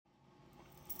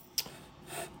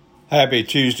Happy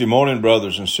Tuesday morning,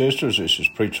 brothers and sisters. This is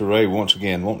Preacher Ray once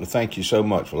again, wanting to thank you so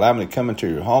much for allowing me to come into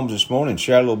your homes this morning and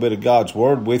share a little bit of God's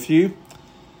Word with you.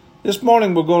 This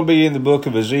morning we're going to be in the book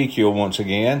of Ezekiel once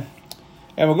again,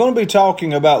 and we're going to be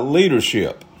talking about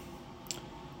leadership.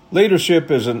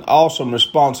 Leadership is an awesome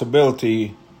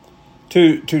responsibility.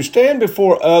 To stand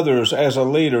before others as a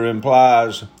leader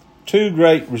implies two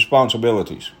great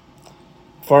responsibilities.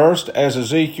 First, as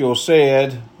Ezekiel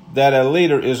said, that a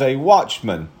leader is a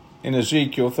watchman in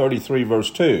Ezekiel 33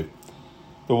 verse 2.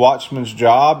 The watchman's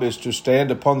job is to stand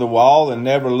upon the wall and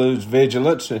never lose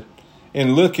vigilance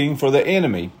in looking for the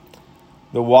enemy.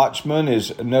 The watchman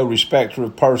is no respecter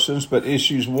of persons, but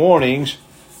issues warnings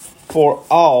for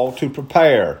all to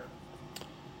prepare.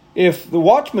 If the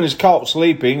watchman is caught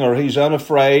sleeping, or he's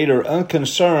unafraid or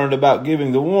unconcerned about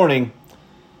giving the warning,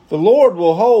 the Lord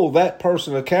will hold that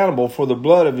person accountable for the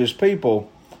blood of his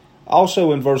people.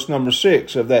 Also in verse number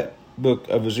 6 of that book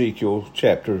of Ezekiel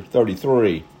chapter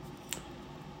 33.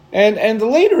 And the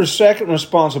leader's second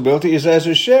responsibility is as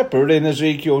a shepherd in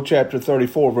Ezekiel chapter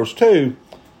 34 verse 2.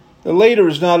 The leader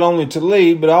is not only to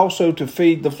lead, but also to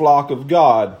feed the flock of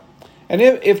God. And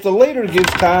if the leader gives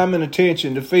time and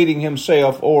attention to feeding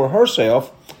himself or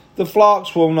herself, the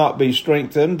flocks will not be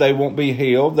strengthened, they won't be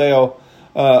healed, they'll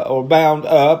or bound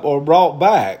up or brought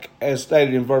back, as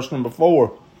stated in verse number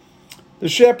 4. The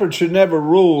shepherd should never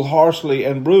rule harshly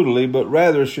and brutally, but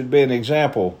rather should be an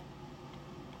example.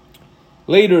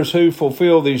 Leaders who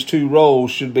fulfill these two roles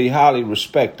should be highly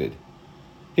respected.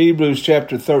 Hebrews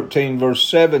chapter 13 verse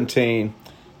 17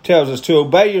 tells us to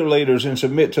obey your leaders and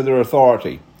submit to their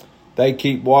authority. They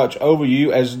keep watch over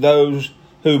you as those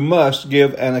who must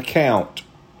give an account.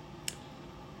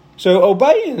 So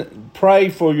obey and pray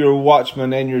for your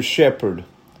watchman and your shepherd.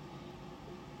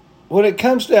 When it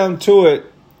comes down to it,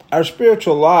 our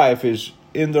spiritual life is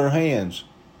in their hands.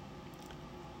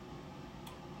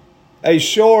 A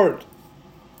short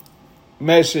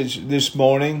message this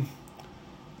morning,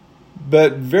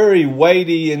 but very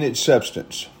weighty in its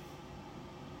substance.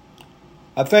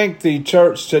 I think the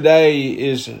church today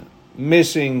is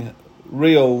missing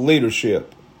real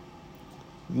leadership.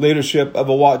 Leadership of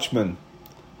a watchman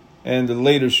and the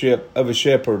leadership of a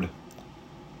shepherd.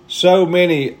 So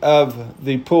many of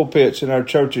the pulpits in our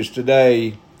churches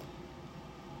today,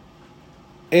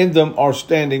 in them are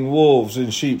standing wolves in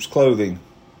sheep's clothing.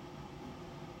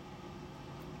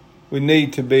 We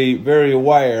need to be very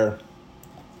aware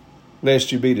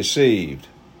lest you be deceived.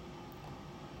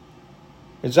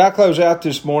 As I close out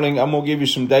this morning, I'm going to give you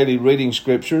some daily reading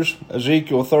scriptures.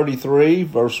 Ezekiel chapter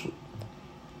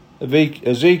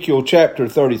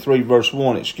 33 verse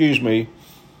 1,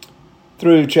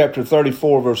 through chapter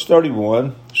 34 verse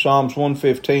 31, Psalms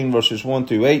 115 verses 1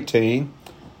 through 18,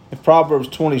 and Proverbs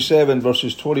 27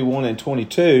 verses 21 and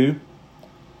 22,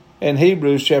 and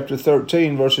Hebrews chapter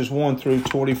 13 verses 1 through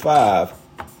 25.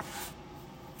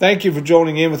 Thank you for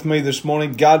joining in with me this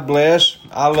morning. God bless.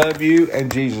 I love you, and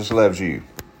Jesus loves you.